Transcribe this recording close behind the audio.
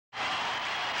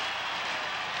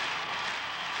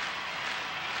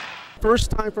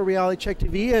first time for Reality Check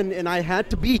TV, and I had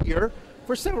to be here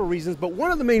for several reasons, but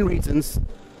one of the main reasons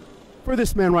for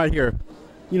this man right here,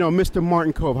 you know, Mr.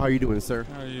 Martin Kove. How are you doing, sir?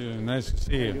 How are you? Nice to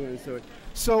see you. How are you doing, sir?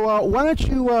 So why don't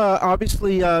you,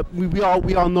 obviously, we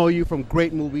all know you from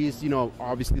great movies, you know,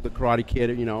 obviously The Karate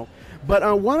Kid, you know,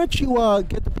 but why don't you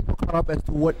get the people caught up as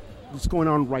to what's going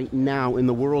on right now in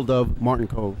the world of Martin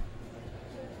Kove?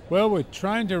 Well, we're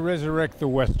trying to resurrect the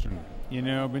Western. You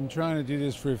know, I've been trying to do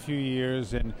this for a few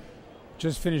years and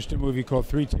just finished a movie called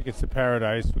 3 Tickets to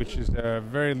Paradise, which is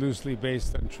very loosely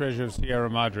based on Treasure of Sierra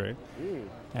Madre.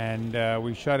 And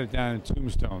we shot it down in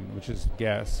Tombstone, which is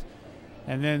gas.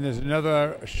 And then there's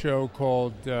another show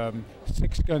called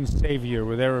Six Gun Savior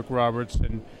with Eric Roberts,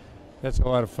 and that's a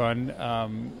lot of fun.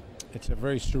 It's a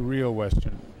very surreal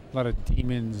Western, a lot of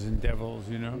demons and devils,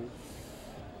 you know.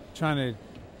 Trying to,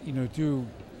 you know,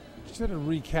 sort of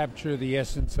recapture the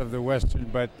essence of the Western,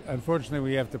 but unfortunately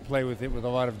we have to play with it with a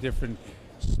lot of different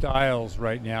styles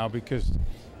right now because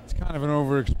it's kind of an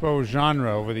overexposed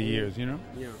genre over the years, you know?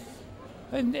 Yeah.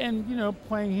 And you know,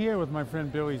 playing here with my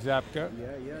friend Billy Zapka,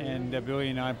 and Billy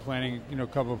and I planning, you know, a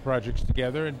couple of projects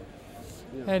together,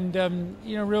 and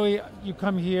you know, really, you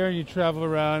come here and you travel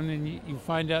around and you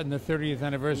find out in the 30th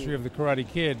anniversary of The Karate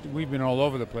Kid, we've been all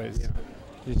over the place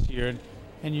this year,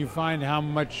 and you find how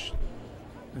much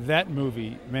that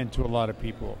movie meant to a lot of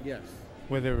people. Yes.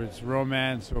 Whether it's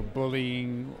romance or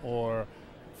bullying or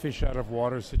fish out of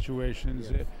water situations,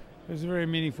 it was a very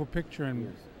meaningful picture,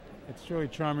 and it's really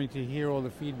charming to hear all the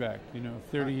feedback, you know,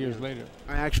 30 years later.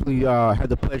 I actually had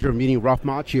the pleasure of meeting Ralph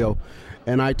Macchio,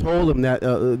 and I told him that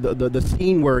the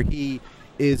scene where he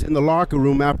is in the locker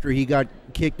room after he got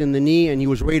kicked in the knee and he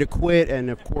was ready to quit, and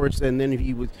of course, and then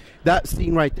he was, that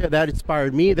scene right there, that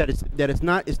inspired me. That it's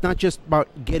not just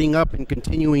about getting up and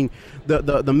continuing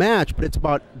the match, but it's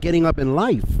about getting up in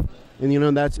life, and you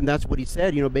know, that's what he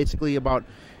said. You know, basically about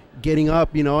getting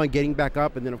up, you know, and getting back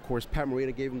up, and then of course Pat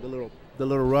Morita gave him the little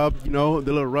rub, you know,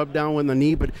 the little rub down with the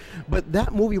knee. But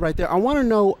that movie right there, I want to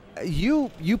know, you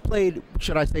played,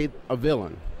 should I say, a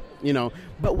villain, you know.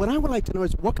 But what I would like to know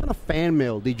is, what kind of fan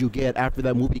mail did you get after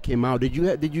that movie came out? Did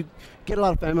you get a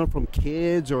lot of fan mail from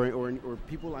kids or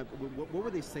people? Like, what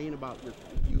were they saying about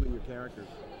you and your character?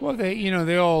 Well,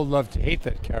 they all love to hate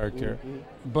that character,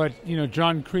 but you know,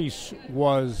 John Kreese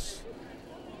was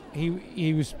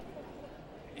he was,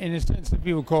 in a sense that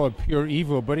people call it pure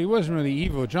evil, but he wasn't really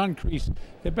evil. John Kreese,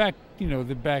 the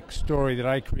backstory that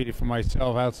I created for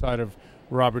myself outside of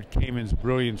Robert Kamen's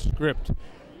brilliant script,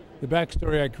 the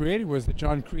backstory I created was that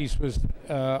John Kreese was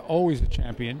always a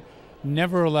champion,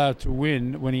 never allowed to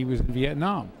win when he was in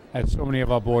Vietnam, as so many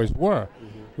of our boys were.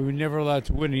 We were never allowed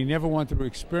to win, and he never wanted to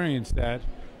experience that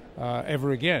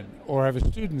ever again, or have his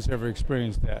students ever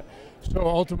experience that. So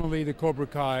ultimately, the Cobra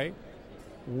Kai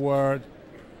were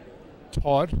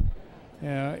taught,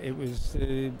 it was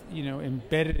you know,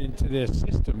 embedded into their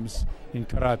systems in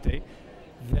karate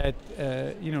that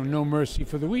you know, no mercy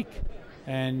for the weak,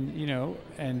 and you know,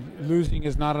 and losing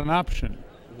is not an option.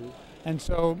 And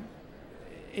so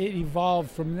it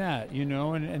evolved from that, you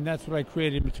know, and that's what I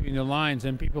created between the lines,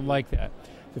 and people like that.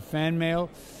 The fan mail,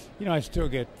 you know, I still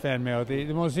get fan mail. The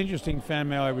most interesting fan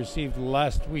mail I received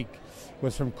last week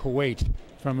was from Kuwait,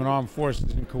 from an armed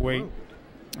forces in Kuwait.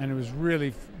 And it was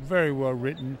really very well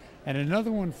written. And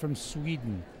another one from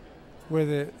Sweden, where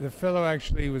the fellow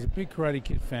actually was a big Karate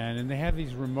Kid fan, and they have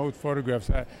these remote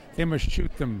photographs. They must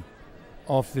shoot them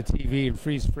off the TV and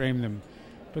freeze frame them.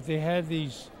 But they had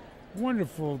these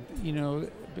wonderful, you know,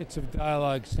 bits of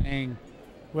dialogue saying,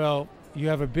 well, you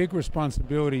have a big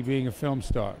responsibility being a film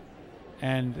star,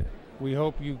 and we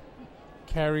hope you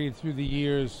carry it through the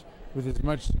years with as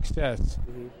much success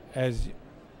as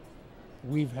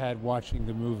we've had watching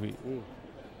the movie.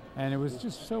 And it was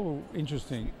just so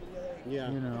interesting.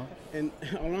 Yeah, you know. And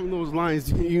along those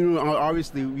lines, you know,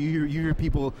 obviously you hear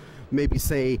people maybe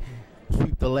say,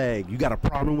 sweep the leg. You got a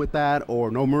problem with that,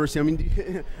 or no mercy? I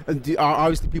mean,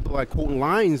 obviously people are quoting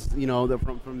lines, you know,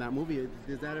 from that movie.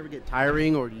 Does that ever get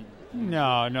tiring, or?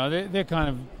 No, they're kind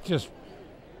of just,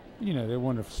 you know, they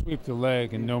want to sweep the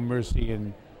leg and no mercy.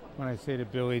 And when I say to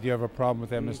Billy, do you have a problem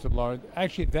with that, Mr. Lawrence?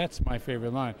 Actually, that's my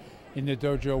favorite line. In the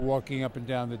dojo, walking up and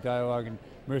down the dialogue, and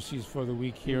mercies for the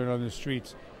weak here and on the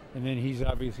streets. And then he's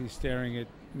obviously staring at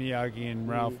Miyagi and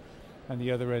Ralph on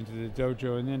the other end of the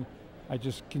dojo. And then I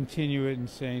just continue it and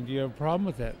saying, do you have a problem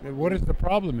with that? What is the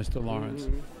problem, Mr. Lawrence?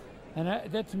 And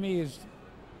that to me is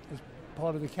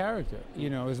part of the character. You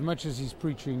know, as much as he's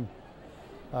preaching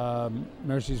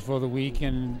mercies for the weak,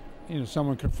 and you know,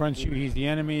 someone confronts you, he's the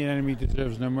enemy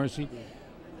deserves no mercy.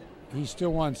 he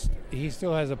still has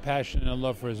a passion and a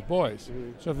love for his boys.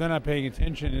 So if they're not paying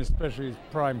attention, especially his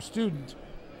prime student,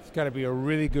 it's got to be a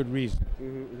really good reason.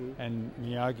 And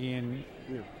Miyagi and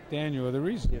Daniel are the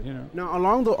reason. You know. Now,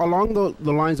 along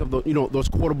the lines of the those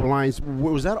quotable lines,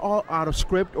 was that all out of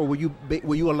script, or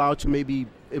were you allowed to maybe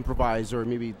improvise or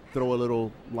maybe throw a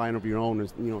little line of your own, or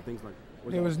things like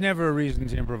that? There was never a reason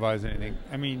to improvise anything.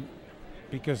 I mean,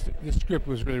 because the script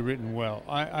was really written well.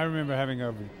 I remember having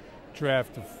a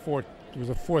draft of it was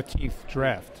a 14th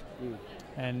draft,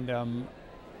 and there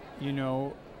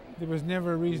was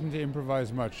never a reason to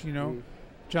improvise much.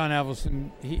 John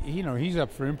Avildsen, he's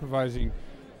up for improvising,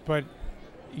 but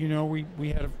we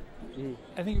had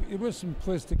I think it was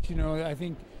simplistic.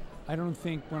 I don't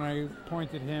think when I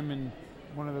pointed him in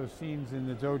one of those scenes in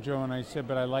the dojo, and I said,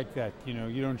 but I like that.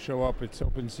 You don't show up; it's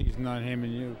open season on him,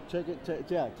 and you take a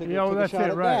that's shot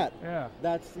it, at right? that. Yeah,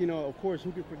 that's of course,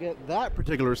 who could forget that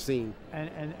particular scene?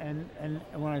 And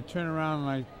when I turn around and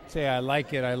I say I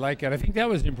like it, I think that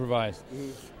was improvised.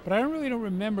 But I don't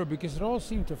remember because it all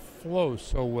seemed to flow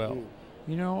so well,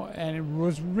 and it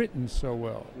was written so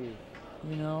well,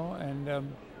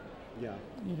 and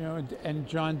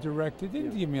John directed.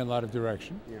 Didn't give me a lot of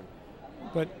direction,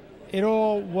 but it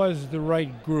all was the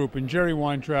right group. And Jerry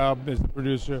Weintraub, as the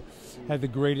producer, had the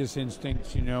greatest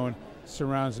instincts, and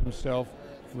surrounds himself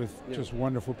with just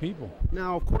wonderful people.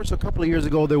 Now, of course, a couple of years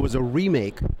ago, there was a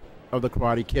remake of The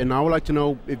Karate Kid, and I would like to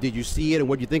know, did you see it and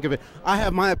what you think of it? I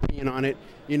have my opinion on it,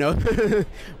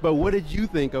 but what did you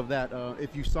think of that,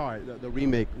 if you saw it, the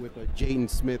remake with Jaden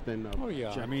Smith and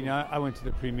Jack. I mean, I went to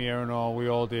the premiere and all, we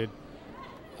all did.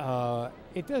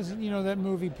 It doesn't, that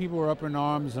movie, people were up in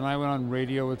arms, and I went on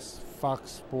radio with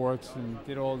Fox Sports and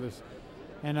did all this.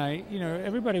 And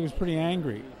everybody was pretty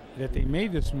angry that they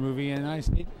made this movie, and I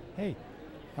said, hey,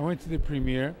 I went to the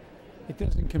premiere. It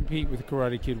doesn't compete with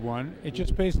Karate Kid 1. It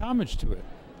just pays homage to it.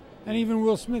 And even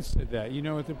Will Smith said that,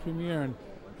 at the premiere. And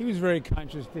he was very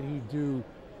conscious that he'd do,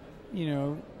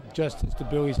 justice to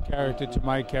Billy's character, to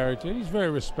my character. He's very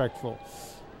respectful.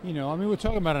 We're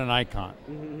talking about an icon.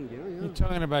 You're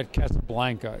talking about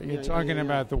Casablanca. You're talking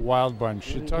about the Wild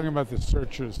Bunch. You're talking about the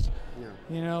Searchers.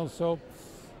 So,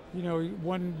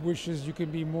 one wishes you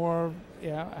could be more,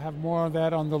 have more of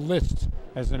that on the list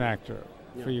as an actor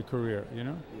for your career,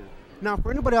 Now,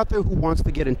 for anybody out there who wants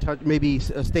to get in touch, maybe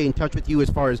stay in touch with you as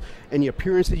far as any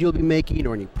appearances you'll be making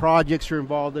or any projects you're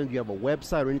involved in, do you have a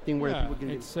website or anything where people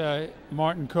can... It's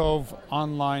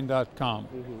martinkoveonline.com.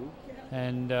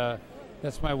 And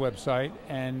that's my website,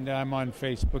 and I'm on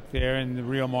Facebook there, and the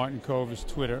real Martin Kove is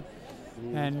Twitter.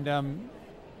 And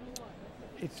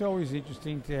it's always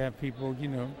interesting to have people,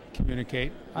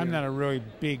 communicate. I'm not a really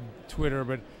big Twitter,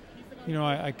 but,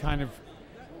 I kind of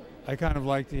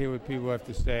like to hear what people have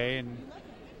to say, and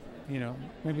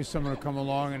maybe someone will come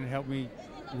along and help me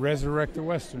resurrect the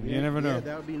Western. You never know. Yeah,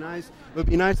 that would be nice. It would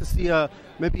be nice to see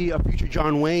maybe a future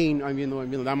John Wayne. I mean,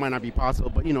 that might not be possible,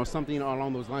 but something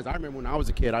along those lines. I remember when I was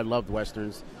a kid, I loved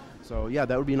Westerns. So yeah,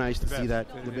 that would be nice to see that.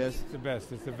 It's the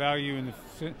best. It's the value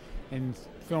in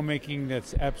filmmaking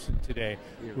that's absent today.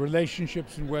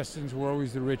 Relationships in Westerns were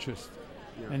always the richest,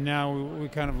 and now we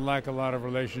kind of lack a lot of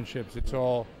relationships. It's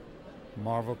all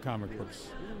Marvel comic books.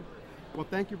 Well,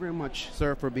 thank you very much,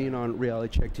 sir, for being on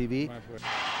Reality Check TV. My pleasure.